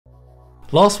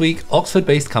Last week,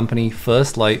 Oxford-based company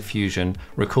First Light Fusion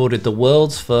recorded the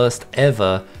world's first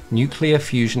ever nuclear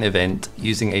fusion event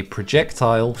using a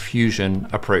projectile fusion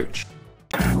approach.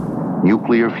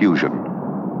 Nuclear fusion,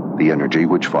 the energy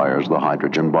which fires the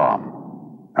hydrogen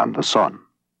bomb, and the sun.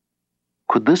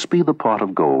 Could this be the pot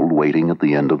of gold waiting at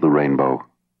the end of the rainbow?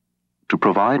 To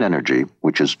provide energy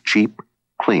which is cheap,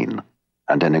 clean,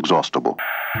 and inexhaustible.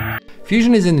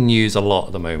 Fusion is in the news a lot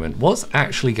at the moment. What's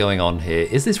actually going on here?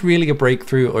 Is this really a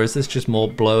breakthrough, or is this just more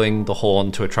blowing the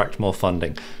horn to attract more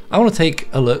funding? I want to take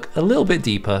a look a little bit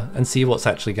deeper and see what's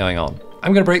actually going on.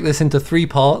 I'm going to break this into 3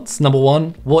 parts. Number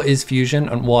 1, what is fusion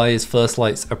and why is First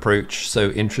Light's approach so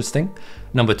interesting?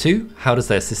 Number 2, how does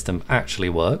their system actually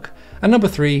work? And number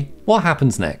 3, what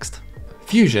happens next?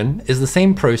 Fusion is the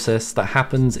same process that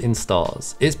happens in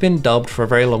stars. It's been dubbed for a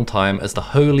very long time as the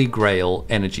Holy Grail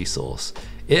energy source.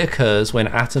 It occurs when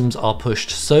atoms are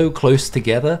pushed so close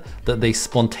together that they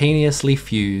spontaneously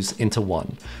fuse into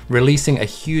one, releasing a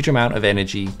huge amount of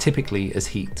energy, typically as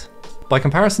heat. By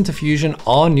comparison to fusion,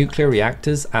 our nuclear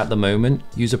reactors at the moment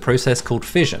use a process called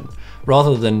fission.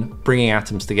 Rather than bringing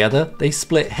atoms together, they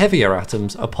split heavier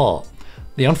atoms apart.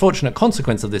 The unfortunate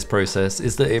consequence of this process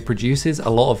is that it produces a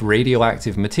lot of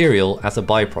radioactive material as a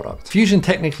byproduct. Fusion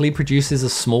technically produces a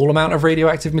small amount of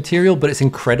radioactive material, but it's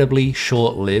incredibly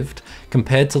short-lived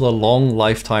compared to the long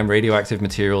lifetime radioactive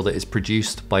material that is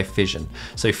produced by fission.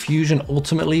 So fusion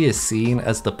ultimately is seen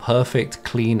as the perfect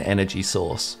clean energy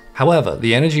source. However,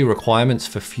 the energy requirements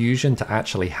for fusion to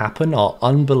actually happen are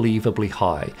unbelievably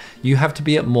high. You have to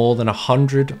be at more than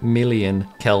 100 million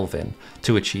Kelvin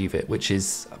to achieve it, which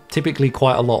is typically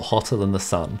quite a lot hotter than the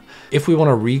sun. If we want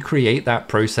to recreate that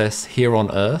process here on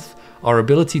Earth, our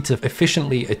ability to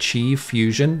efficiently achieve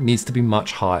fusion needs to be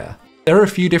much higher. There are a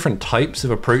few different types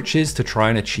of approaches to try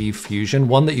and achieve fusion.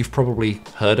 One that you've probably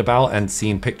heard about and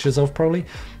seen pictures of probably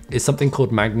is something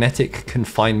called magnetic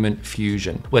confinement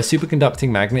fusion, where superconducting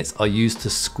magnets are used to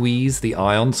squeeze the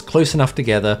ions close enough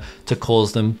together to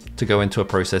cause them to go into a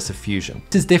process of fusion.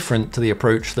 This is different to the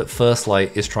approach that First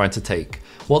Light is trying to take.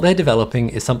 What they're developing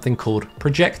is something called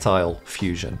projectile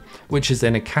fusion, which is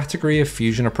in a category of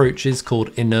fusion approaches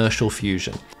called inertial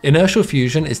fusion. Inertial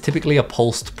fusion is typically a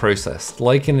pulsed process,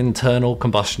 like an internal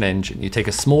combustion engine. You take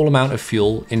a small amount of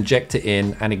fuel, inject it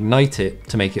in, and ignite it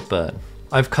to make it burn.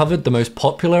 I've covered the most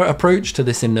popular approach to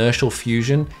this inertial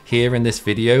fusion here in this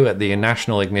video at the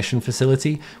National Ignition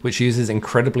Facility, which uses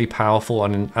incredibly powerful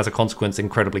and, as a consequence,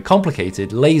 incredibly complicated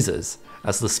lasers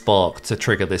as the spark to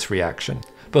trigger this reaction.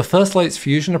 But First Light's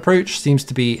fusion approach seems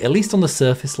to be, at least on the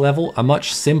surface level, a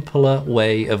much simpler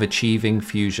way of achieving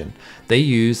fusion. They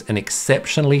use an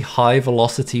exceptionally high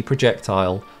velocity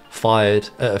projectile fired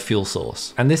at a fuel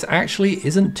source. And this actually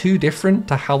isn't too different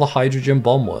to how the hydrogen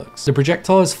bomb works. The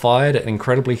projectile is fired at an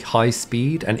incredibly high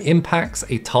speed and impacts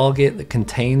a target that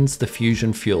contains the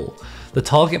fusion fuel. The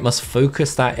target must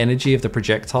focus that energy of the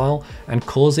projectile and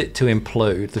cause it to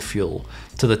implode the fuel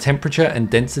to the temperature and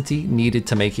density needed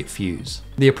to make it fuse.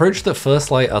 The approach that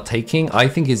First Light are taking I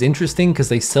think is interesting because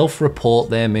they self-report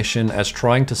their mission as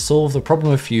trying to solve the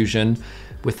problem of fusion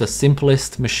with the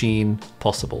simplest machine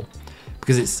possible.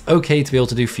 Because it's okay to be able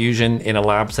to do fusion in a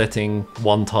lab setting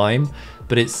one time,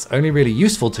 but it's only really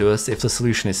useful to us if the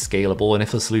solution is scalable and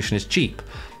if the solution is cheap,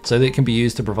 so that it can be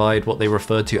used to provide what they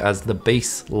refer to as the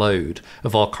base load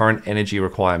of our current energy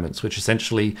requirements, which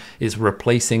essentially is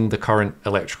replacing the current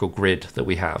electrical grid that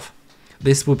we have.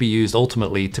 This will be used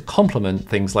ultimately to complement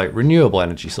things like renewable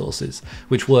energy sources,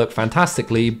 which work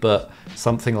fantastically, but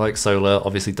something like solar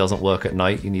obviously doesn't work at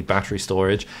night. You need battery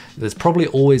storage. There's probably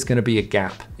always going to be a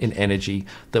gap in energy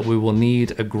that we will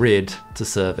need a grid to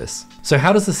service. So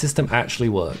how does the system actually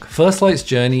work? First Light's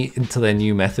journey into their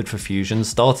new method for fusion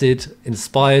started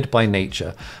inspired by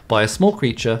nature, by a small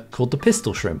creature called the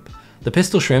pistol shrimp. The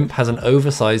pistol shrimp has an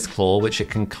oversized claw which it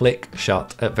can click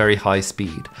shut at very high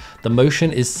speed. The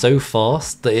motion is so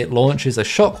fast that it launches a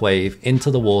shockwave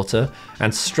into the water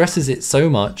and stresses it so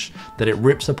much that it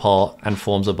rips apart and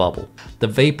forms a bubble. The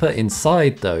vapor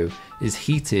inside, though, is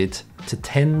heated to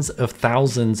tens of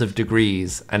thousands of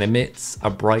degrees and emits a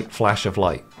bright flash of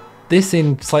light. This,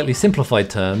 in slightly simplified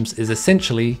terms, is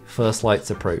essentially First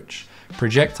Light's approach.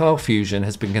 Projectile fusion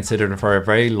has been considered for a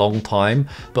very long time,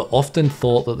 but often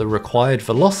thought that the required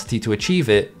velocity to achieve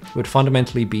it would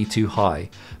fundamentally be too high.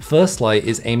 First Light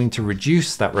is aiming to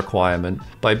reduce that requirement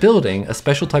by building a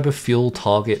special type of fuel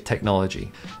target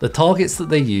technology. The targets that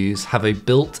they use have a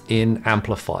built-in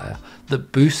amplifier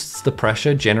that boosts the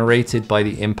pressure generated by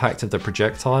the impact of the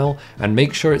projectile and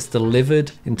makes sure it's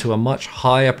delivered into a much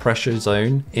higher pressure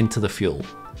zone into the fuel.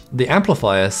 The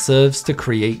amplifier serves to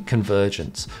create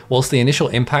convergence. Whilst the initial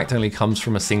impact only comes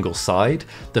from a single side,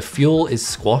 the fuel is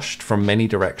squashed from many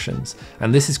directions,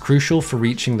 and this is crucial for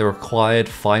reaching the required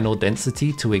final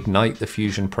density to ignite the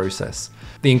fusion process.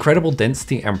 The incredible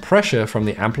density and pressure from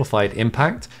the amplified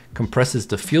impact compresses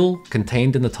the fuel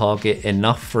contained in the target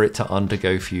enough for it to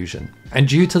undergo fusion. And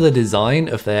due to the design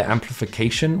of their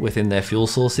amplification within their fuel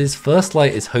sources, First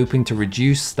Light is hoping to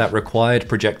reduce that required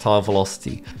projectile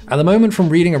velocity. At the moment, from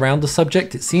reading around the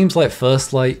subject, it seems like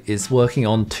First Light is working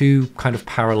on two kind of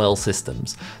parallel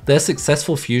systems. Their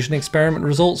successful fusion experiment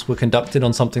results were conducted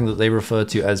on something that they refer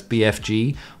to as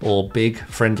BFG, or Big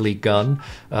Friendly Gun,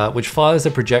 which fires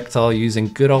a projectile using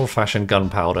good old-fashioned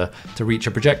gunpowder to reach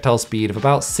a projectile speed of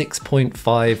about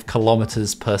 6.5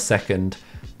 kilometers per second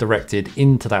directed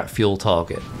into that fuel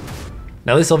target.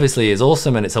 Now this obviously is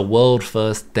awesome, and it's a world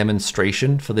first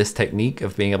demonstration for this technique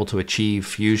of being able to achieve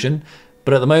fusion,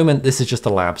 but at the moment this is just a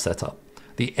lab setup.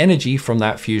 The energy from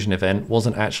that fusion event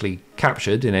wasn't actually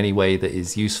captured in any way that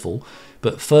is useful,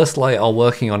 but First Light are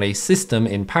working on a system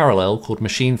in parallel called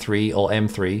Machine 3 or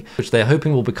M3, which they're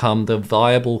hoping will become the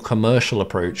viable commercial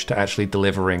approach to actually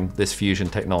delivering this fusion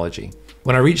technology.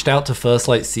 When I reached out to First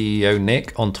Light CEO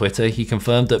Nick on Twitter, he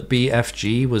confirmed that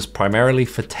BFG was primarily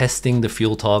for testing the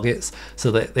fuel targets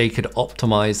so that they could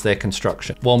optimize their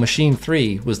construction, while Machine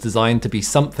 3 was designed to be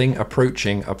something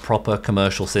approaching a proper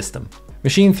commercial system.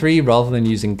 Machine 3, rather than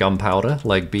using gunpowder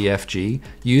like BFG,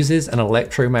 uses an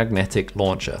electromagnetic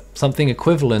launcher, something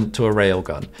equivalent to a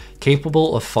railgun,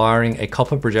 capable of firing a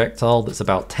copper projectile that's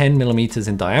about 10 millimeters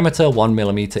in diameter, 1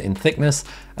 millimeter in thickness,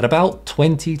 at about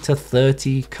 20 to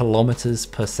 30 kilometers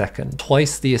per second,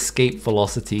 twice the escape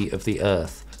velocity of the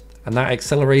Earth. And that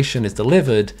acceleration is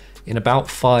delivered in about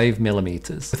 5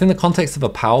 millimeters. Within the context of a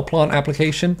power plant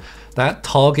application, that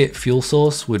target fuel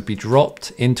source would be dropped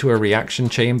into a reaction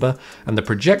chamber, and the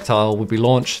projectile would be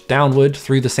launched downward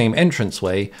through the same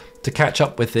entranceway to catch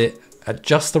up with it at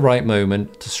just the right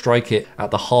moment to strike it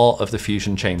at the heart of the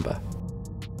fusion chamber.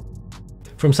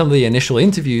 From some of the initial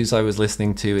interviews I was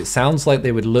listening to, it sounds like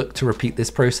they would look to repeat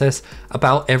this process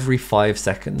about every 5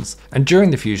 seconds. And during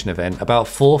the fusion event, about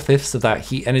 4/5 of that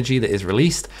heat energy that is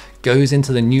released goes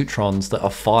into the neutrons that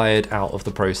are fired out of the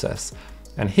process.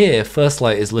 And here, First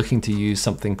Light is looking to use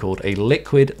something called a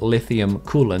liquid lithium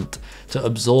coolant to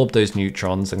absorb those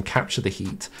neutrons and capture the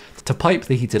heat, to pipe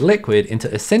the heated liquid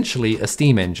into essentially a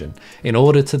steam engine in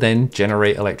order to then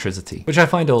generate electricity, which I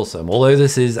find awesome. Although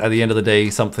this is, at the end of the day,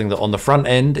 something that on the front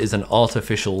end is an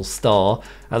artificial star,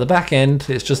 at the back end,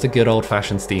 it's just a good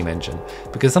old-fashioned steam engine,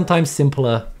 because sometimes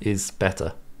simpler is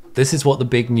better. This is what the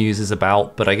big news is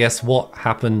about, but I guess what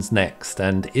happens next,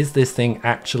 and is this thing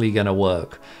actually going to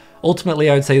work? Ultimately,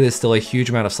 I would say there's still a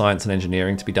huge amount of science and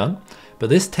engineering to be done,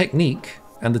 but this technique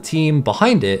and the team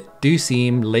behind it do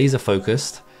seem laser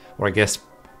focused, or I guess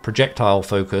projectile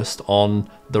focused, on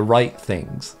the right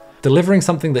things. Delivering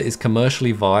something that is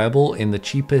commercially viable in the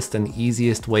cheapest and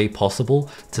easiest way possible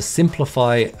to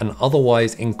simplify an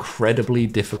otherwise incredibly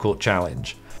difficult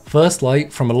challenge. First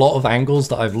Light, from a lot of angles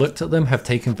that I've looked at them, have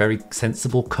taken very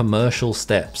sensible commercial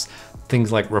steps.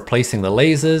 Things like replacing the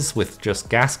lasers with just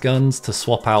gas guns to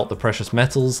swap out the precious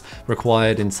metals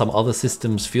required in some other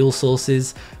systems' fuel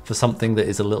sources for something that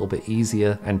is a little bit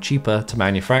easier and cheaper to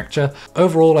manufacture.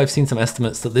 Overall, I've seen some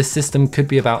estimates that this system could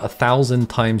be about 1,000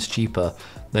 times cheaper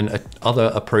than other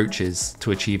approaches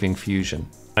to achieving fusion.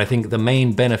 I think the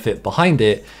main benefit behind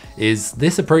it is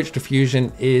this approach to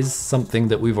fusion is something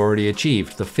that we've already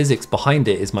achieved. The physics behind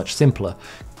it is much simpler.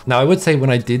 Now, I would say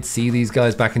when I did see these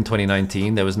guys back in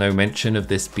 2019, there was no mention of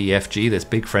this BFG, this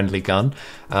big friendly gun.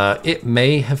 It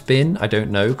may have been, I don't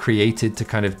know, created to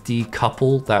kind of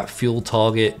decouple that fuel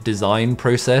target design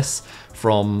process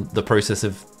from the process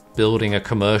of building a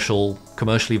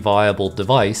commercially viable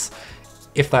device.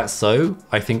 If that's so,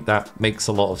 I think that makes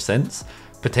a lot of sense.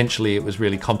 Potentially it was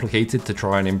really complicated to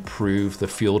try and improve the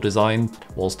fuel design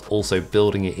whilst also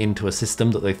building it into a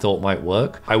system that they thought might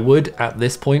work. I would at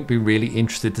this point be really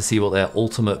interested to see what their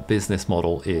ultimate business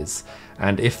model is.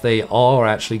 And if they are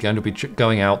actually going to be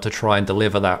going out to try and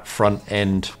deliver that front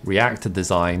end reactor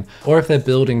design, or if they're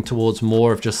building towards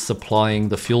more of just supplying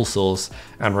the fuel source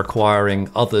and requiring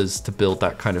others to build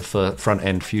that kind of front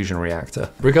end fusion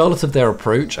reactor. Regardless of their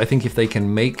approach, I think if they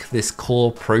can make this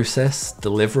core process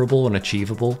deliverable and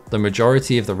achievable, the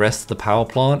majority of the rest of the power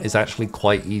plant is actually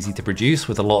quite easy to produce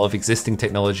with a lot of existing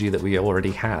technology that we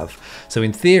already have. So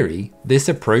in theory, this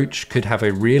approach could have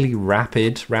a really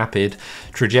rapid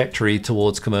trajectory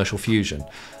towards commercial fusion.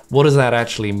 What does that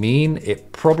actually mean?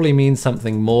 It probably means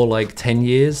something more like 10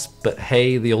 years, but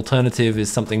hey, the alternative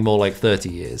is something more like 30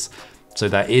 years. So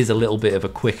that is a little bit of a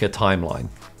quicker timeline.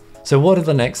 So what are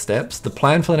the next steps? The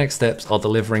plan for the next steps are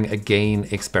delivering a gain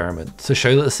experiment to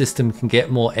show that the system can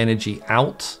get more energy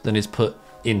out than is put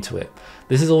into it.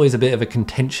 This is always a bit of a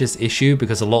contentious issue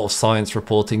because a lot of science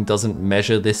reporting doesn't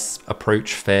measure this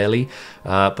approach fairly,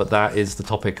 but that is the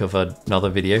topic of another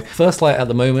video. First Light at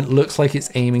the moment looks like it's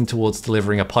aiming towards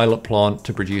delivering a pilot plant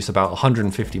to produce about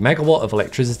 150 megawatt of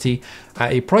electricity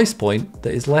at a price point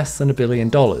that is less than $1 billion,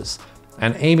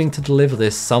 and aiming to deliver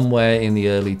this somewhere in the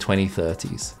early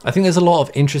 2030s. I think there's a lot of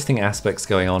interesting aspects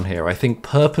going on here. I think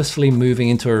purposefully moving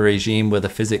into a regime where the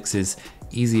physics is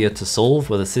easier to solve,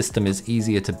 where the system is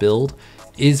easier to build,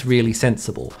 is really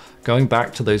sensible. Going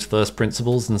back to those first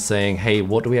principles and saying, hey,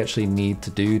 what do we actually need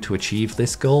to do to achieve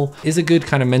this goal, is a good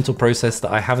kind of mental process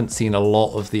that I haven't seen a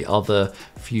lot of the other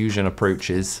fusion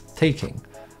approaches taking.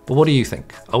 But what do you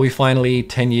think? Are we finally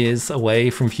 10 years away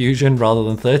from fusion rather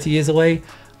than 30 years away?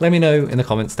 Let me know in the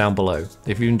comments down below.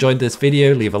 If you enjoyed this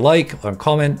video, leave a like or a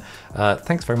comment.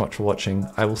 Thanks very much for watching.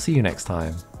 I will see you next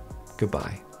time.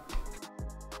 Goodbye.